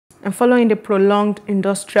And following the prolonged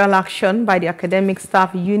industrial action by the Academic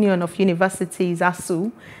Staff Union of Universities,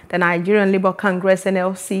 ASUU, the Nigerian Labour Congress,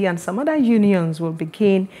 N.L.C, and some other unions will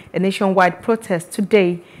begin a nationwide protest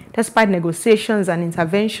today. Despite negotiations and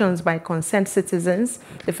interventions by concerned citizens,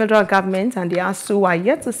 the federal government and the ASUU are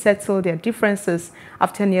yet to settle their differences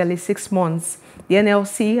after nearly 6 months. The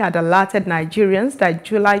N.L.C had alerted Nigerians that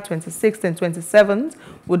July 26th and 27th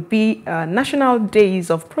would be national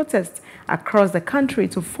days of protest across the country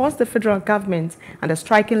to force the federal government and the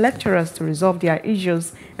striking lecturers to resolve their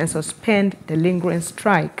issues and suspend the lingering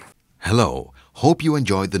strike. Hello, hope you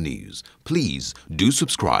enjoyed the news. Please do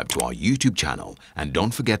subscribe to our YouTube channel and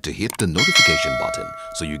don't forget to hit the notification button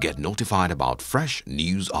so you get notified about fresh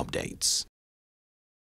news updates.